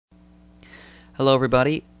Hello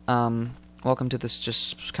everybody, welcome to this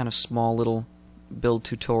just kind of small little build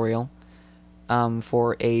tutorial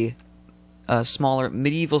for a smaller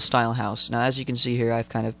medieval style house. Now as you can see here, I've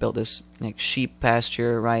kind of built this like sheep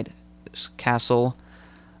pasture, right, this castle.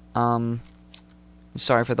 Sorry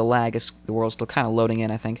for the lag, the world's still kind of loading in,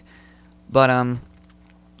 I think. But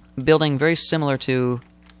building very similar to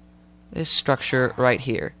this structure right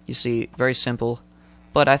here. You see, very simple,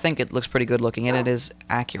 but I think it looks pretty good looking, and it is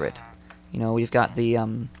accurate. You know, we've got the,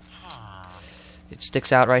 it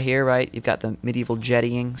sticks out right here, right? You've got the medieval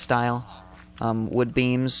jettying style, wood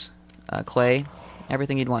beams, clay,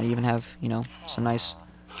 everything you'd want. You even have, you know, some nice,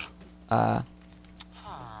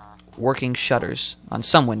 working shutters on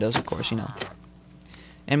some windows, of course, you know.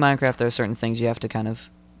 In Minecraft, there are certain things you have to kind of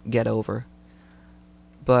get over.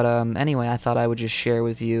 But, anyway, I thought I would just share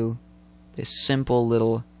with you this simple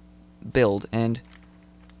little build. And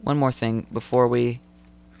one more thing before we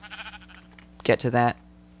get to that,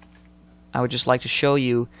 I would just like to show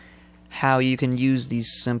you how you can use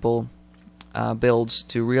these simple builds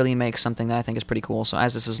to really make something that I think is pretty cool. So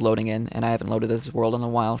as this is loading in, and I haven't loaded this world in a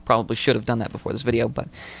while, probably should have done that before this video, but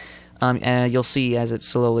you'll see as it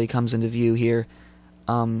slowly comes into view here,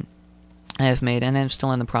 I have made, and I'm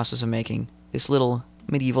still in the process of making, this little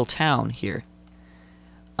medieval town here.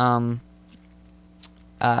 And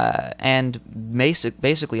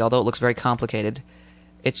basically, although it looks very complicated,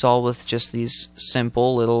 it's all with just these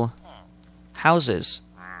simple little houses,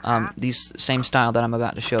 these same style that I'm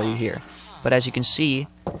about to show you here. But as you can see,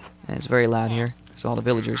 and it's very loud here, it's all the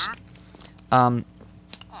villagers,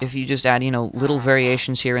 if you just add, you know, little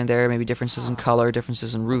variations here and there, maybe differences in color,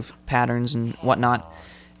 differences in roof patterns and whatnot,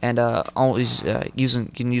 and always you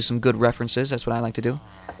can use some good references, that's what I like to do,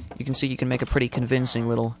 you can see you can make a pretty convincing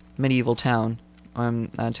little medieval town,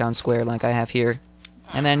 town square like I have here,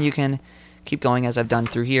 and then you can keep going as I've done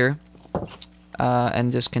through here,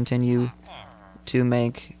 and just continue to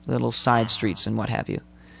make little side streets and what have you.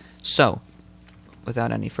 So,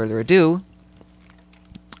 without any further ado,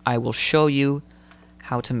 I will show you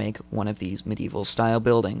how to make one of these medieval style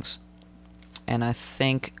buildings. And I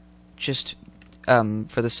think, just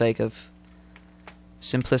for the sake of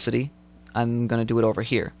simplicity, I'm going to do it over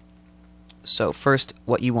here. So first,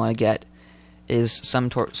 what you want to get is some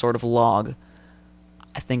sort of log.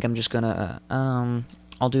 I think I'm just gonna,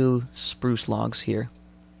 I'll do spruce logs here.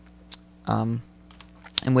 And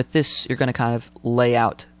with this, you're gonna kind of lay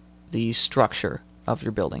out the structure of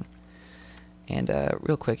your building. And,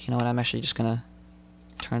 real quick, you know what, I'm actually just gonna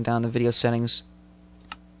turn down the video settings.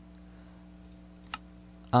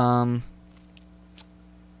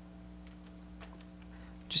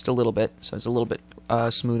 Just a little bit, so it's a little bit,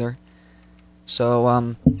 smoother.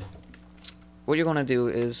 So, what you're going to do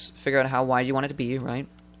is figure out how wide you want it to be, right?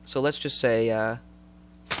 So let's just say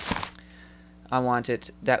I want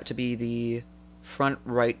that to be the front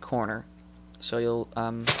right corner. So you'll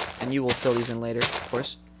and you will fill these in later, of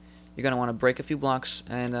course. You're going to want to break a few blocks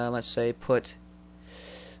and let's say put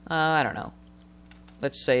I don't know.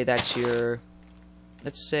 Let's say this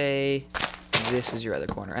is your other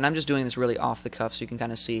corner. And I'm just doing this really off the cuff so you can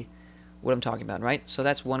kind of see what I'm talking about, right? So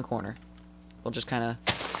that's one corner. We'll just kind of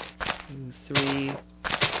 2, 3,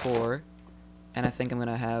 4, and I think I'm going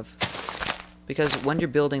to have, because when you're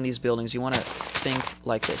building these buildings, you want to think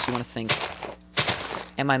like this. You want to think,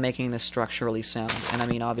 am I making this structurally sound? And I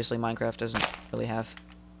mean, obviously Minecraft doesn't really have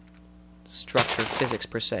structure physics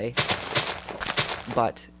per se,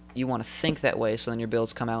 but you want to think that way so then your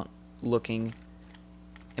builds come out looking,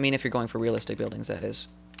 I mean, if you're going for realistic buildings, that is.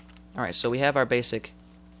 Alright, so we have our basic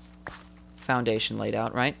foundation laid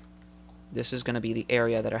out, right? This is going to be the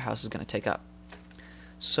area that our house is going to take up.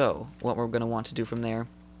 So, what we're going to want to do from there,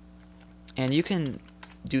 and you can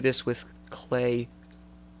do this with clay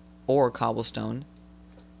or cobblestone,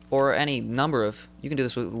 or any number of, you can do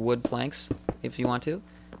this with wood planks if you want to.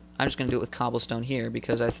 I'm just going to do it with cobblestone here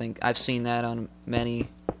because I think I've seen that on many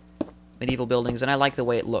medieval buildings, and I like the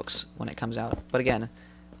way it looks when it comes out. But again,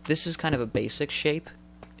 this is kind of a basic shape,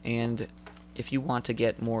 and if you want to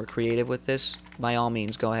get more creative with this, by all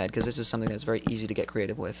means go ahead, because this is something that's very easy to get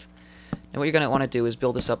creative with. And what you're going to want to do is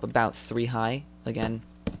build this up about 3 high. Again,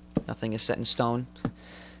 nothing is set in stone,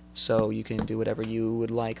 so you can do whatever you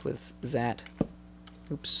would like with that.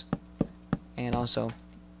 Oops. And also,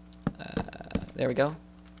 there we go.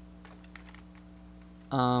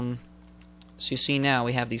 So you see now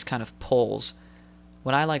we have these kind of poles.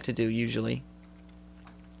 What I like to do usually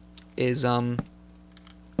is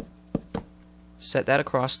set that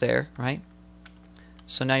across there, right?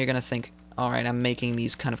 So now you're going to think, alright, I'm making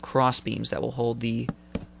these kind of cross beams that will hold the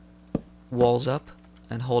walls up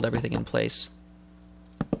and hold everything in place.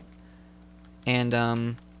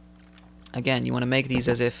 And again, you want to make these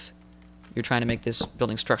as if you're trying to make this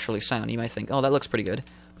building structurally sound. You might think, oh, that looks pretty good.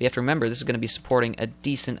 But you have to remember, this is going to be supporting a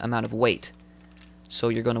decent amount of weight. So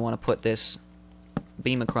you're going to want to put this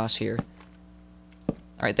beam across here.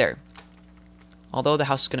 Alright, there. Although the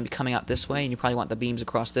house is going to be coming out this way, and you probably want the beams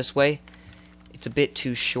across this way, it's a bit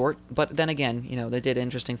too short. But then again, you know, they did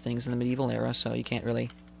interesting things in the medieval era, so you can't really...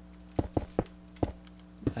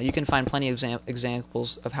 you can find plenty of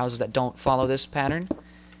examples of houses that don't follow this pattern.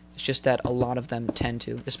 It's just that a lot of them tend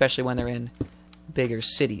to, especially when they're in bigger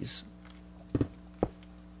cities.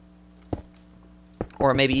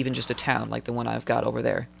 Or maybe even just a town, like the one I've got over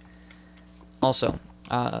there. Also,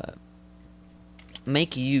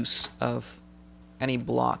 make use of any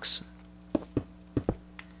blocks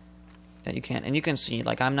that you can. And you can see,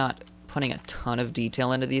 like, I'm not putting a ton of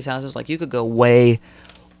detail into these houses. Like, you could go way,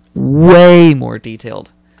 way more detailed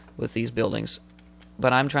with these buildings.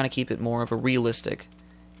 But I'm trying to keep it more of a realistic.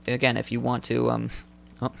 Again, if you want to,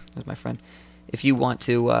 oh, there's my friend. If you want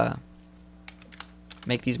to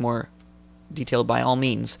make these more detailed, by all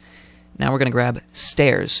means. Now we're going to grab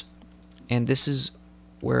stairs. And this is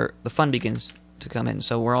where the fun begins to come in.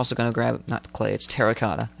 So we're also going to grab, not clay, it's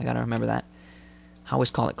terracotta. I got to remember that. I always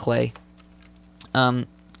call it clay. Some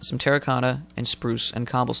terracotta and spruce and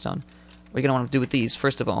cobblestone. What are you going to want to do with these?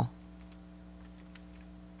 First of all,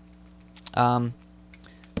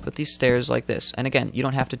 put these stairs like this. And again, you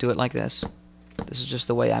don't have to do it like this. This is just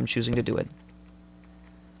the way I'm choosing to do it.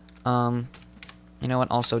 You know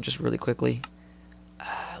what? Also, just really quickly,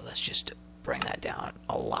 let's just bring that down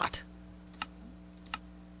a lot.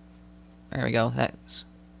 There we go. That's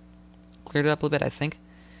cleared it up a little bit, I think.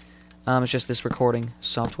 It's just this recording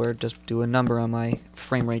software just do a number on my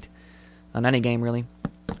frame rate on any game, really.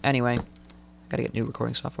 Anyway, I gotta get new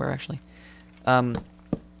recording software, actually.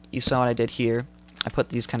 You saw what I did here. I put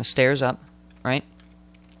these kind of stairs up, right?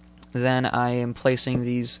 Then I am placing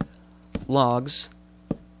these logs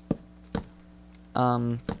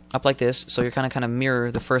up like this, so you're kind of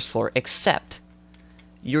mirror the first floor, except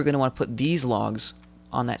you're going to want to put these logs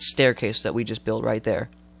on that staircase that we just built right there.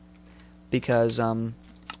 Because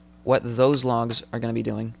what those logs are going to be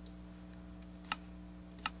doing...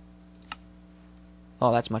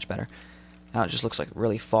 Oh, that's much better. Now it just looks like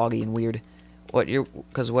really foggy and weird.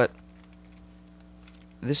 Because what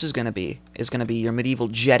this is going to be your medieval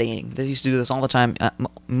jettying. They used to do this all the time.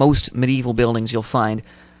 Most medieval buildings you'll find,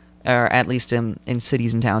 or at least in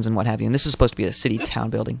cities and towns and what have you. And this is supposed to be a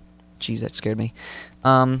city-town building. Jeez, that scared me.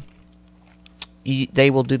 They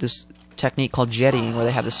will do this technique called jettying, where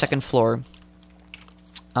they have the second floor.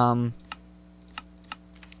 They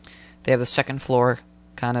have the second floor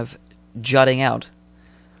kind of jutting out.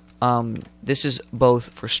 This is both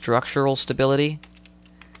for structural stability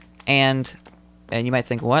and you might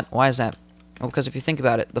think, what? Why is that? Well, because if you think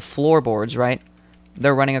about it, the floorboards, right?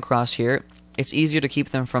 They're running across here. It's easier to keep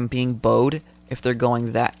them from being bowed if they're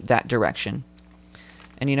going that direction.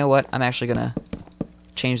 And you know what? I'm actually gonna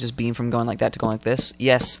change this beam from going like that to going like this.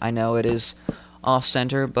 Yes, I know it is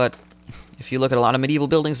off-center, but if you look at a lot of medieval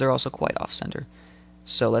buildings, they're also quite off-center.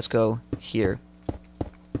 So let's go here.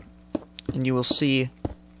 And you will see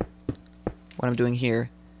what I'm doing here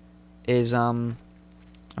is I'm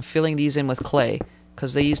filling these in with clay,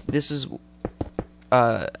 because this is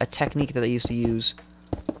a technique that they used to use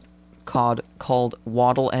called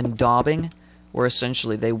wattle and daubing, where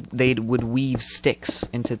essentially they would weave sticks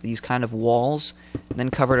into these kind of walls and then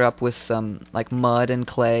cover it up with like mud and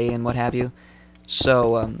clay and what have you,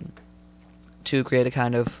 so to create a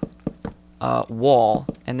kind of wall.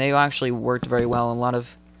 And they actually worked very well. A lot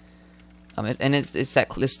of and it's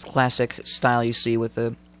this classic style you see with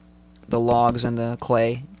the logs and the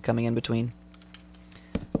clay coming in between.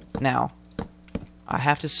 Now, I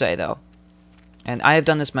have to say though, and I have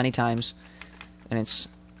done this many times, and it's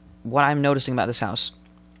what I'm noticing about this house.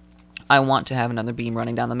 I want to have another beam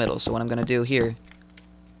running down the middle, so what I'm going to do here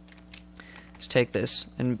is take this,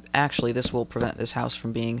 and actually this will prevent this house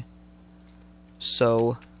from being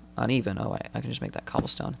so uneven. Oh, I can just make that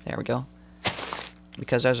cobblestone. There we go.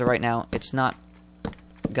 Because as of right now, it's not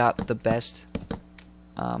got the best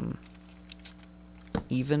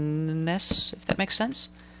evenness, if that makes sense.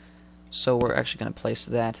 So we're actually going to place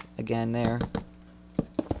that again there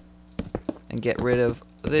and get rid of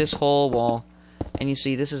this whole wall. And you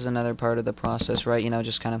see, this is another part of the process, right? You know,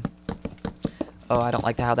 just kind of, oh, I don't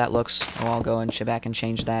like how that looks. Oh, I'll go and back and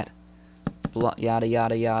change that. Blah, yada,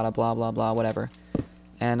 yada, yada, blah, blah, blah, whatever.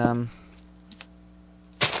 And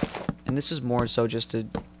this is more so just to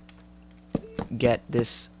get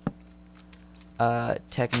this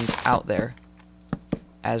technique out there,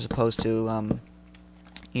 as opposed to,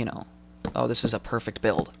 you know, oh, this is a perfect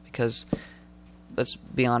build, because let's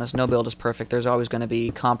be honest, no build is perfect. There's always going to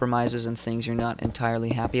be compromises and things you're not entirely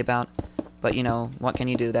happy about. But, you know, what can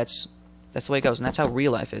you do? That's the way it goes, and that's how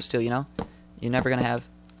real life is, too, you know? You're never going to have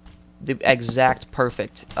the exact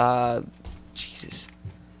perfect, Jesus.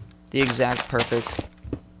 The exact perfect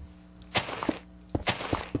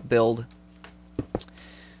build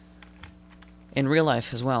in real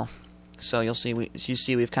life as well. So you'll see,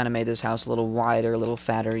 we've kind of made this house a little wider, a little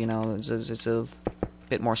fatter, you know, it's a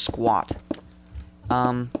bit more squat.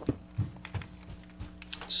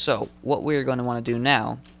 So, what we're going to want to do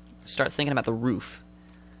now, start thinking about the roof.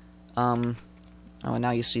 Oh, and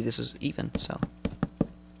now you see this is even, so.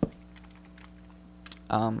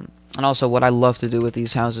 And also, what I love to do with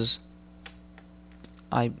these houses,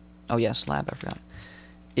 oh yeah, slab, I forgot,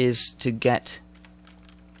 is to get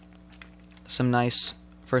some nice,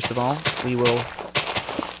 first of all, we will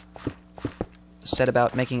set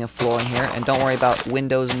about making a floor in here, and don't worry about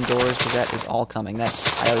windows and doors, because that is all coming. I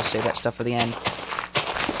always save that stuff for the end.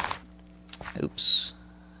 Oops.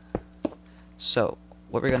 So,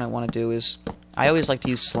 what we're going to want to do is, I always like to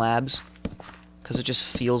use slabs, because it just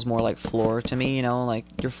feels more like floor to me, you know, like,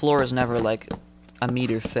 your floor is never like a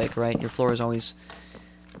meter thick, right? Your floor is always,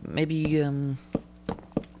 maybe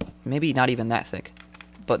not even that thick.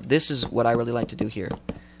 But this is what I really like to do here.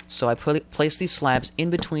 So I place these slabs in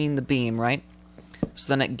between the beam, right?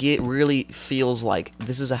 So then it really feels like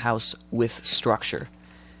this is a house with structure.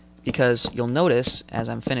 Because you'll notice, as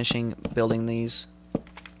I'm finishing building these,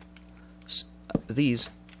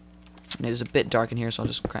 and it is a bit dark in here, so I'll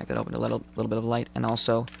just crack that open to let a little bit of light, and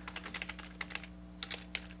also,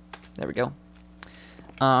 there we go.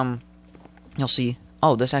 You'll see,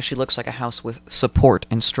 oh, this actually looks like a house with support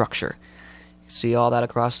and structure. See all that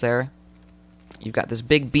across there? You've got this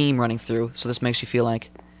big beam running through, so this makes you feel like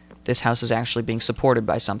this house is actually being supported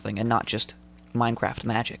by something and not just Minecraft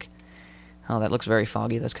magic. Oh, that looks very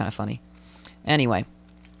foggy. That's kind of funny. Anyway,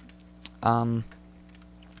 what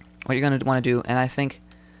you're going to want to do, and I think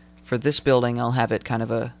for this building I'll have it kind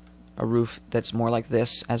of a roof that's more like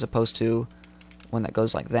this as opposed to one that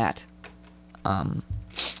goes like that.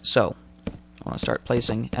 So, I want to start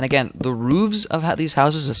placing, and again, the roofs of these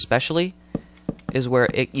houses especially is where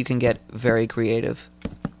you can get very creative.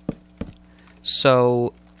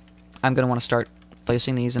 So, I'm going to want to start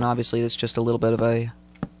placing these, and obviously it's just a little bit of a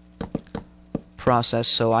process,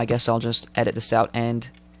 so I guess I'll just edit this out and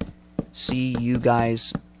see you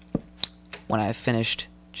guys when I've finished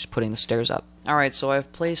just putting the stairs up. Alright, so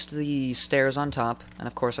I've placed the stairs on top, and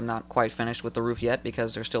of course I'm not quite finished with the roof yet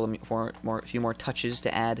because there's still a few more touches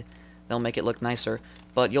to add. They'll make it look nicer,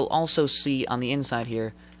 but you'll also see on the inside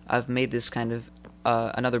here I've made this kind of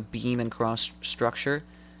another beam and cross structure,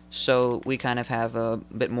 so we kind of have a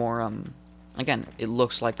bit more, again, it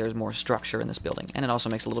looks like there's more structure in this building, and it also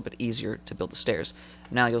makes it a little bit easier to build the stairs.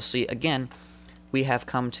 Now you'll see, again, we have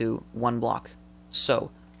come to one block.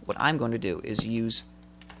 So, what I'm going to do is use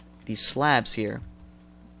these slabs here,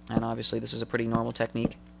 and obviously this is a pretty normal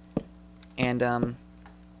technique, and,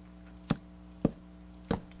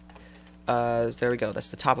 there we go, that's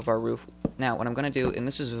the top of our roof. Now, what I'm going to do, and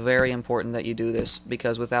this is very important that you do this,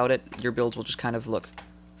 because without it, your builds will just kind of look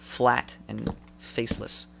flat and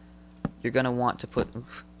faceless. You're going to want to put,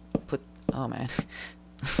 oh man,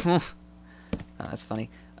 oh, that's funny,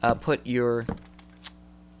 put your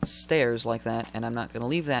stairs like that, and I'm not going to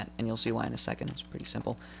leave that, and you'll see why in a second. It's pretty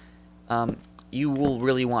simple. You will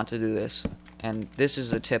really want to do this, and this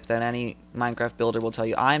is a tip that any Minecraft builder will tell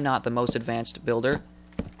you. I'm not the most advanced builder.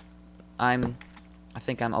 I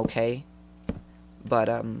think I'm okay, but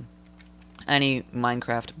any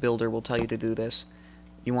Minecraft builder will tell you to do this.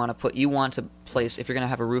 You want to place, if you're going to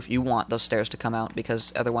have a roof, you want those stairs to come out,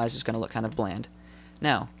 because otherwise it's going to look kind of bland.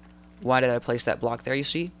 Now, why did I place that block there, you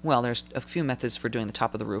see? Well, there's a few methods for doing the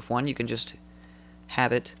top of the roof. One, you can just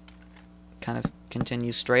have it kind of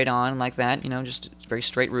continue straight on like that, you know, just a very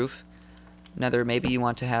straight roof. Another, maybe you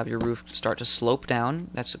want to have your roof start to slope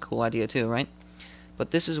down. That's a cool idea too, right?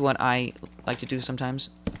 But this is what I like to do sometimes.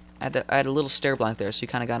 I had a little stair block there, so you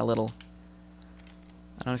kind of got a little,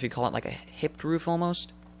 I don't know if you call it like a hipped roof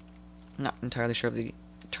almost. I'm not entirely sure of the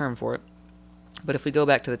term for it. But if we go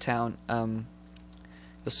back to the town,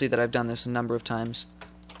 you'll see that I've done this a number of times.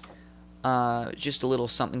 Just a little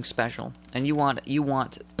something special. And you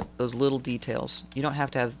want those little details. You don't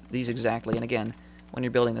have to have these exactly. And again, when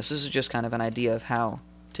you're building this is just kind of an idea of how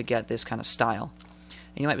to get this kind of style.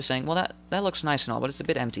 And you might be saying, well, that looks nice and all, but it's a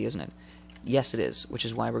bit empty, isn't it? Yes, it is, which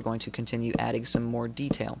is why we're going to continue adding some more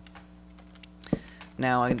detail.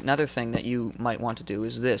 Now, another thing that you might want to do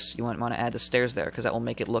is this. You want to add the stairs there, because that will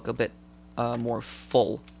make it look a bit more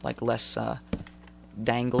full, like less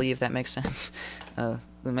dangly, if that makes sense.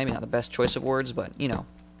 Maybe not the best choice of words, but you know,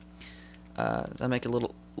 that'll make it a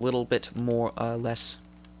little bit more less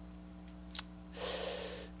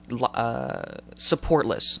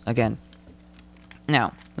supportless again.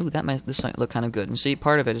 Now, ooh, this might look kind of good. And see,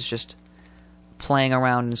 part of it is just playing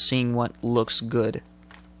around and seeing what looks good.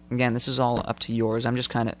 Again, this is all up to yours. I'm just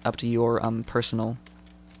kind of up to your personal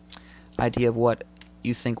idea of what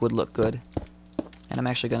you think would look good. And I'm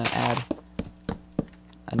actually going to add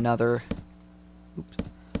another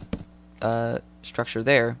structure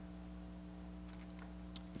there.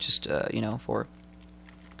 Just, you know, for...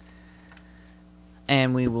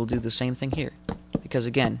 And we will do the same thing here. Because,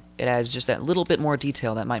 again, it adds just that little bit more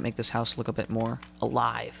detail that might make this house look a bit more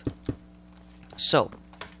alive. So,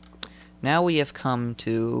 now we have come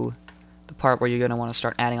to the part where you're going to want to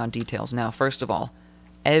start adding on details. Now, first of all,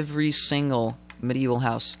 every single medieval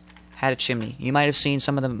house had a chimney. You might have seen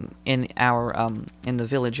some of them in our in the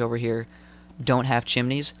village over here don't have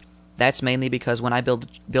chimneys. That's mainly because when I build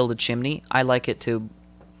a chimney, I like it to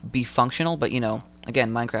be functional, but, you know,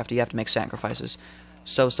 again, Minecraft, you have to make sacrifices.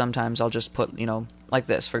 So sometimes I'll just put, you know, like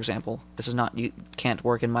this, for example. This is not, you can't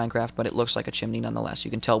work in Minecraft, but it looks like a chimney nonetheless. You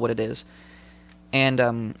can tell what it is.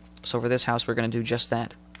 And so for this house, we're going to do just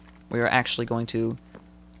that. We are actually going to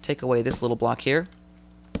take away this little block here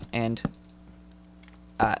and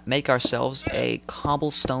make ourselves a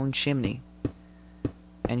cobblestone chimney.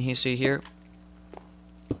 And you see here,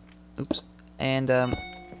 oops, and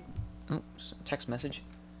oops, text message.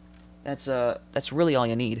 That's really all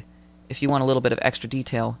you need. If you want a little bit of extra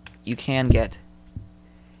detail, you can get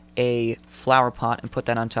a flower pot and put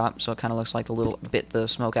that on top, so it kind of looks like the little bit the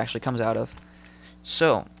smoke actually comes out of.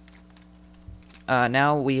 So,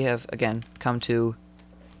 now we have, again, come to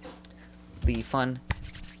the fun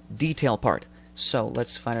detail part. So,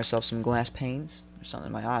 let's find ourselves some glass panes. There's something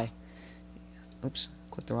in my eye. Oops,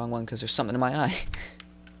 clicked the wrong one because there's something in my eye.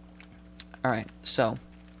 Alright, so,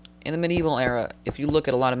 in the medieval era, if you look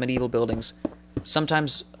at a lot of medieval buildings,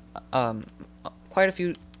 sometimes, quite a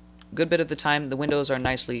few, good bit of the time, the windows are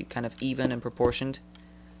nicely kind of even and proportioned,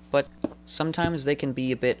 but sometimes they can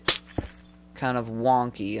be a bit kind of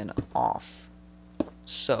wonky and off.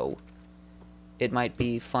 So, it might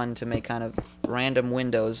be fun to make kind of random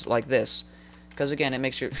windows like this, because again, it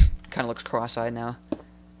makes your, kind of looks cross-eyed now,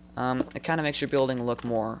 it kind of makes your building look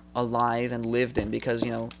more alive and lived in, because,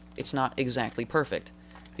 you know, it's not exactly perfect.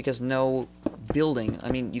 Because no building, I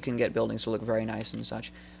mean, you can get buildings to look very nice and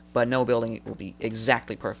such, but no building will be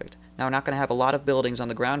exactly perfect. Now, we're not going to have a lot of buildings on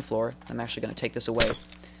the ground floor. I'm actually going to take this away,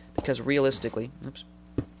 because realistically,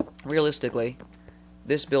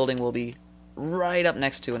 this building will be right up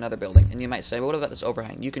next to another building. And you might say, well, what about this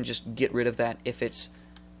overhang? You can just get rid of that if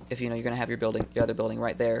you know, you're going to have your other building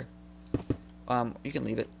right there. You can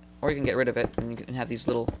leave it, or you can get rid of it, and you can have these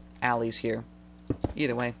little alleys here.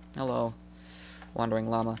 Either way, hello, wandering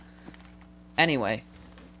llama. Anyway,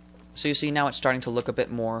 so you see now it's starting to look a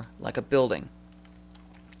bit more like a building.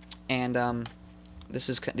 And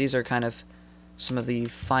these are kind of some of the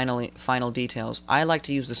final details. I like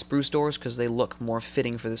to use the spruce doors because they look more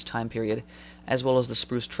fitting for this time period, as well as the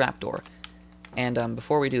spruce trapdoor. And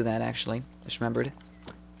before we do that, actually, just remembered,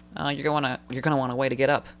 you're gonna want a way to get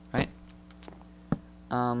up, right?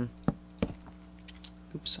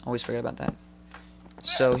 Oops, always forget about that.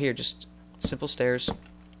 So here, just simple stairs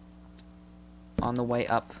on the way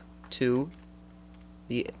up to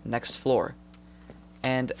the next floor.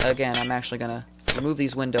 And again, I'm actually gonna remove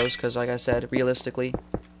these windows because, like I said, realistically,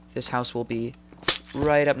 this house will be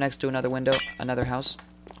right up next to another house.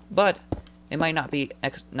 But it might not be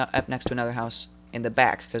not up next to another house in the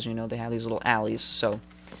back because, you know, they have these little alleys. So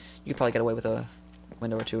you could probably get away with a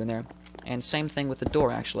window or two in there. And same thing with the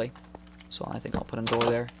door, actually. So I think I'll put a door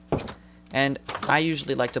there. And I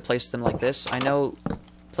usually like to place them like this. I know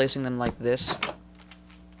placing them like this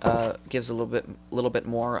gives a little bit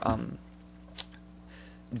more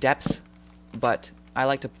depth, but I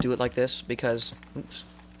like to do it like this because,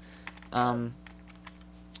 because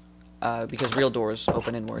real doors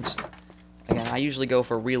open inwards. Again, I usually go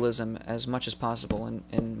for realism as much as possible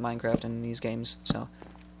in Minecraft and in these games. So,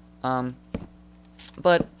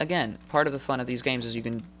 but again, part of the fun of these games is you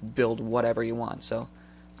can build whatever you want. So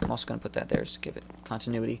I'm also going to put that there just to give it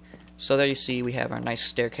continuity. So there you see we have our nice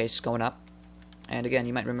staircase going up. And again,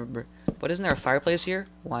 you might remember, but isn't there a fireplace here?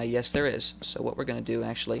 Why, yes there is. So what we're going to do,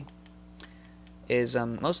 actually, is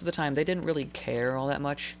most of the time they didn't really care all that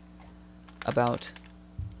much about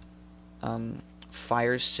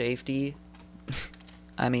fire safety.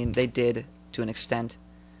 I mean, they did to an extent,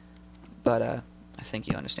 but I think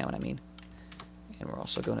you understand what I mean. And we're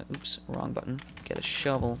also going to, oops, wrong button, get a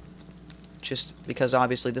shovel. Just because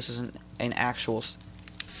obviously this isn't an actual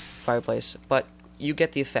fireplace, but you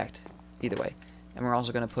get the effect either way. And we're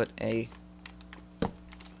also going to put a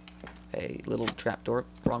little trapdoor,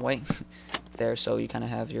 wrong way, there, so you kind of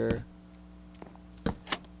have your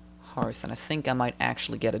hearth. And I think I might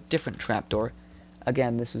actually get a different trapdoor.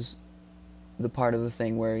 Again, this is the part of the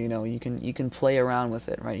thing where, you know, you can play around with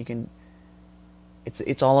it, right? You can.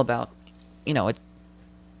 It's all about, you know,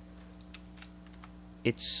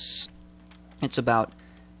 it's about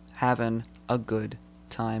having a good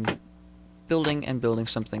time building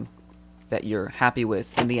something that you're happy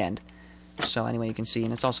with in the end. So anyway, you can see,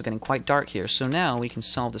 and it's also getting quite dark here. So now we can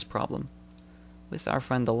solve this problem with our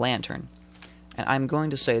friend the lantern. And I'm going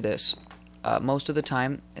to say this: most of the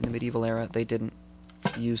time in the medieval era, they didn't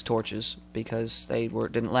use torches because they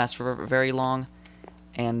didn't last for very long,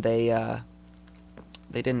 and they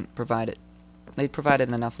didn't provide it. They provided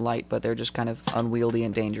enough light, but they're just kind of unwieldy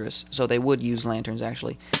and dangerous. So they would use lanterns,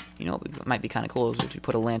 actually. You know, it might be kind of cool if you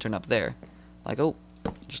put a lantern up there. Like, oh,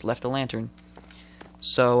 just left a lantern.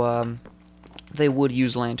 So, they would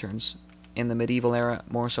use lanterns in the medieval era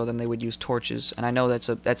more so than they would use torches. And I know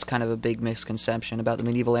that's kind of a big misconception about the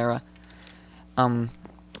medieval era.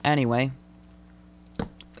 Anyway,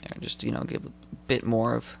 just, you know, give a bit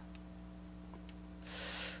more of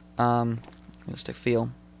realistic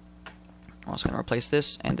feel. I'm also going to replace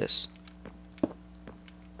this and this.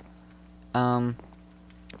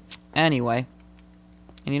 Anyway,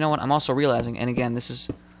 and you know what, I'm also realizing, and again, this is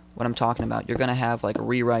what I'm talking about, you're going to have like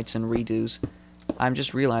rewrites and redos. I'm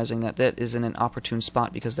just realizing that that is in an opportune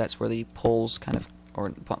spot because that's where the poles kind of, or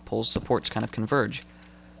poles supports kind of converge.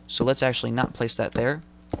 So let's actually not place that there.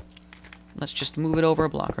 Let's just move it over a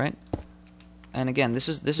block, right? And again, this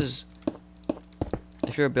is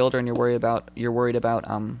if you're a builder and you're worried about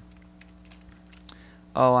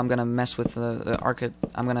oh, I'm gonna mess with the arcade,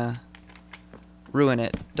 I'm gonna ruin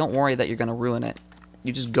it. Don't worry that you're gonna ruin it.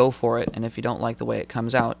 You just go for it, and if you don't like the way it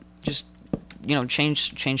comes out, just, you know,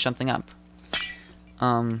 change something up.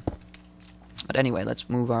 But anyway, let's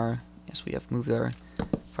move our, yes, we have moved our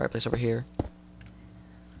fireplace over here.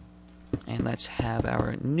 And let's have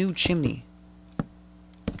our new chimney.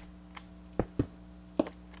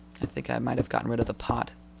 I think I might have gotten rid of the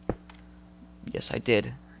pot. Yes, I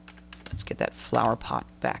did. Let's get that flower pot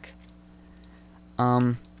back.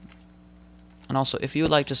 And also, if you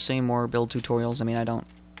would like to see more build tutorials, I mean, I don't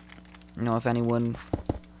know if anyone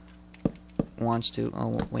wants to.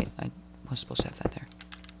 Oh, wait, I was supposed to have that there.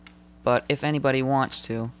 But if anybody wants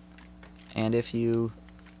to, and if you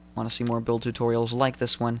want to see more build tutorials like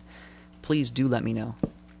this one, please do let me know.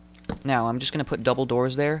 Now, I'm just going to put double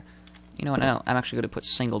doors there. You know what, no, I'm actually going to put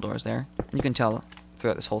single doors there. You can tell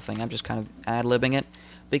throughout this whole thing, I'm just kind of ad-libbing it,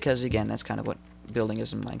 because, again, that's kind of what building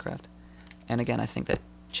is in Minecraft. And again, I think that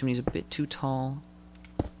chimney's a bit too tall.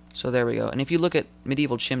 So there we go. And if you look at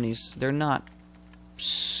medieval chimneys, they're not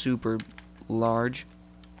super large.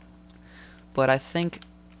 But I think,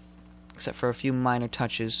 except for a few minor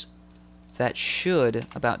touches, that should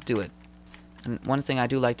about do it. And one thing I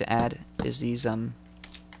do like to add is these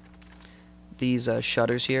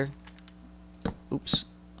shutters here. Oops,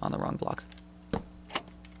 on the wrong block.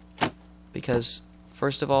 Because,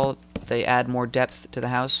 first of all, they add more depth to the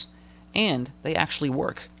house, and they actually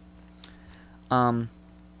work.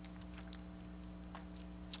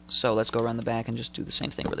 So let's go around the back and just do the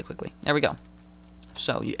same thing really quickly. There we go.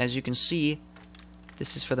 So, as you can see,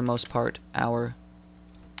 this is for the most part our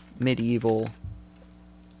medieval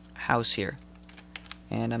house here.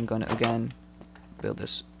 And I'm going to, again, build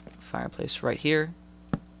this fireplace right here.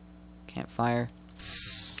 Campfire.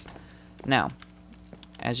 Now,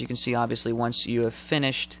 as you can see, obviously, once you have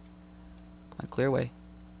finished... Come on, clear away.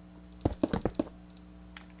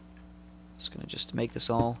 Just going to just make this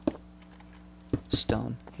all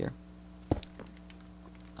stone here.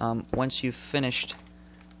 Once you've finished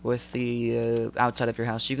with the outside of your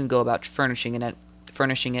house, you can go about furnishing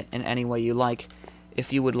it in any way you like.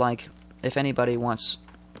 If you would like, if anybody wants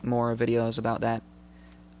more videos about that,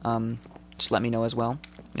 just let me know as well.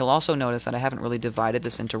 You'll also notice that I haven't really divided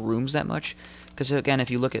this into rooms that much, because again, if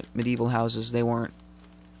you look at medieval houses, they weren't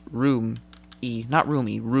room-y, not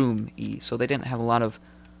roomy, room-y, so they didn't have a lot of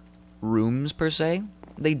rooms per se.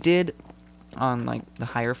 They did on like the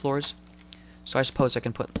higher floors, so I suppose I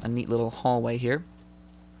can put a neat little hallway here.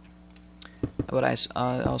 But I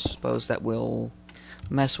suppose that will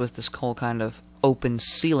mess with this whole kind of open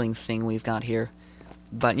ceiling thing we've got here.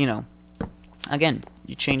 But, you know, again,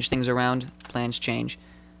 you change things around, plans change.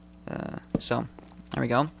 So, there we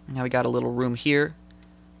go. Now we got a little room here,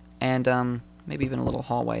 and maybe even a little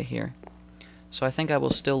hallway here. So I think I will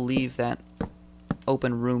still leave that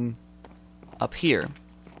open room up here.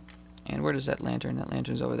 And where does that lantern? That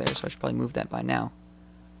lantern's over there, so I should probably move that by now.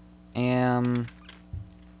 And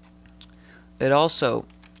it also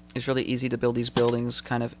is really easy to build these buildings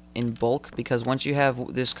kind of in bulk, because once you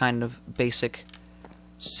have this kind of basic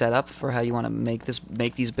setup for how you want to make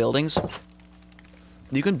these buildings,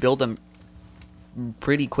 you can build them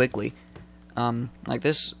pretty quickly. Like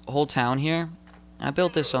this whole town here, I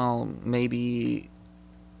built this all maybe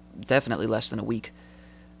definitely less than a week.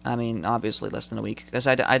 I mean, obviously less than a week, because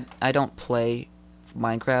I don't play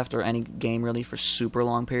Minecraft or any game really for super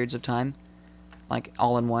long periods of time, like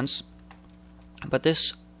all in once. But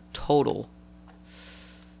this total,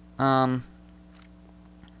 I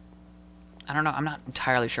don't know, I'm not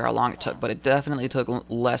entirely sure how long it took, but it definitely took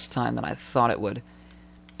less time than I thought it would.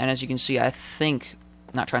 And as you can see, I think,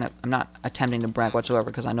 I'm not attempting to brag whatsoever,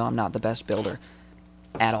 because I know I'm not the best builder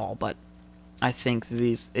at all, but I think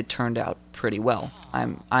it turned out pretty well.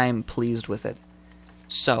 I'm pleased with it.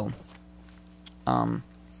 So,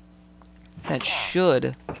 that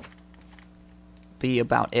should be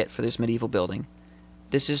about it for this medieval building.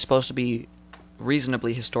 This is supposed to be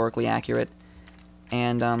reasonably historically accurate,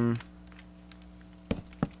 and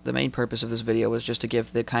the main purpose of this video was just to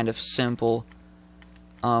give the kind of simple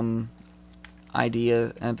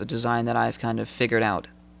idea of a design that I've kind of figured out.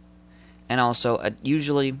 And also,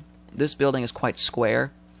 usually this building is quite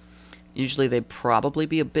square. Usually they'd probably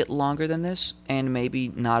be a bit longer than this, and maybe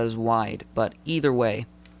not as wide, but either way,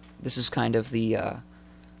 this is kind of the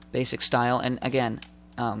basic style. And again,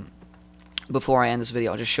 before I end this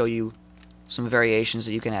video, I'll just show you some variations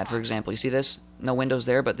that you can add. For example, you see this? No windows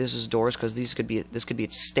there, but this is doors, because this could be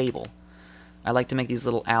its stable. I like to make these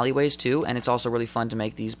little alleyways too, and it's also really fun to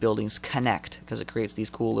make these buildings connect, because it creates these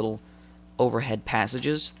cool little overhead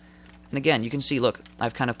passages. And again, you can see, look,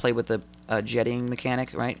 I've kind of played with the jettying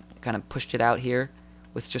mechanic, right? Kind of pushed it out here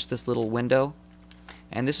with just this little window.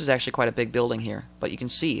 And this is actually quite a big building here, but you can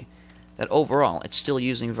see that overall it's still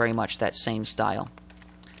using very much that same style.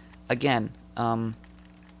 Again,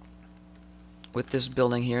 with this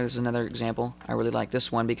building here, this is another example. I really like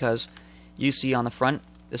this one because you see on the front,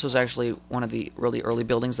 this was actually one of the really early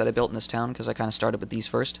buildings that I built in this town, because I kind of started with these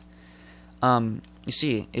first. You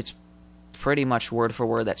see, it's pretty much word for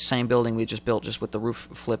word that same building we just built, just with the roof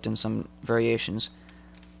flipped and some variations.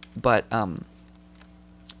 But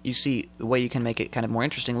you see the way you can make it kind of more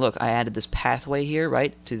interesting. Look, I added this pathway here,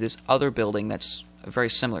 right, to this other building that's very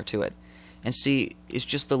similar to it. And see, it's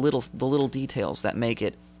just the little details that make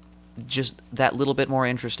it just that little bit more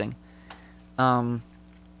interesting.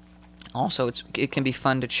 Also, it can be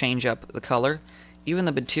fun to change up the color, even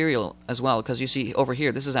the material as well, because you see over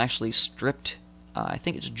here, this is actually stripped, I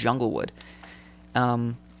think it's jungle wood.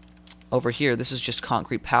 Over here, this is just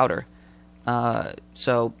concrete powder.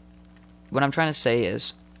 So, what I'm trying to say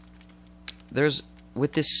is,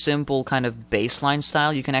 with this simple kind of baseline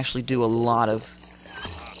style, you can actually do a lot of...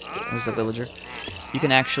 There's the villager. You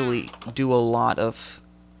can actually do a lot of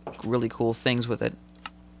really cool things with it.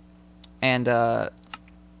 And,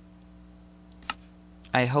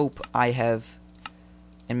 I hope I have,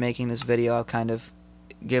 in making this video, I've kind of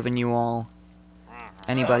given you all,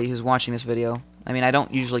 anybody who's watching this video, I mean, I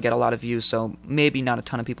don't usually get a lot of views, so maybe not a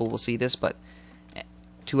ton of people will see this, but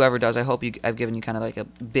to whoever does, I hope I've given you kind of like a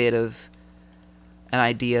bit of an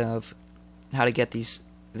idea of how to get this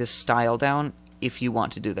style down, if you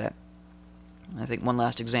want to do that. I think one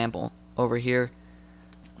last example over here.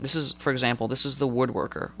 This is, for example, this is the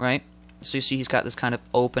woodworker, right? So you see he's got this kind of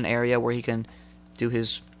open area where he can do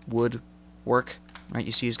his wood work, right?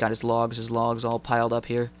 You see he's got his logs all piled up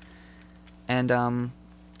here. And,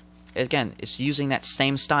 again, it's using that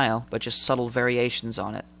same style, but just subtle variations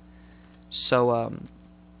on it. So,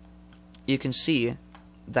 you can see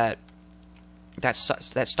that that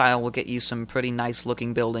style will get you some pretty nice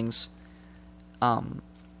looking buildings. And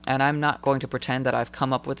I'm not going to pretend that I've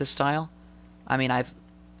come up with this style. I mean, I've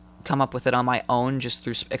come up with it on my own just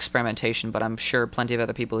through experimentation, but I'm sure plenty of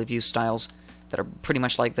other people have used styles that are pretty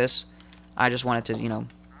much like this. I just wanted to, you know,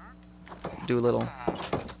 do a little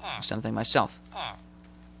something myself.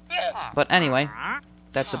 But anyway,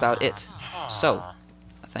 that's about it. So,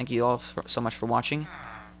 thank you all so much for watching,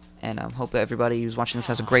 and I hope everybody who's watching this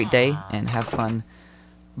has a great day and have fun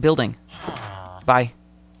building. Bye.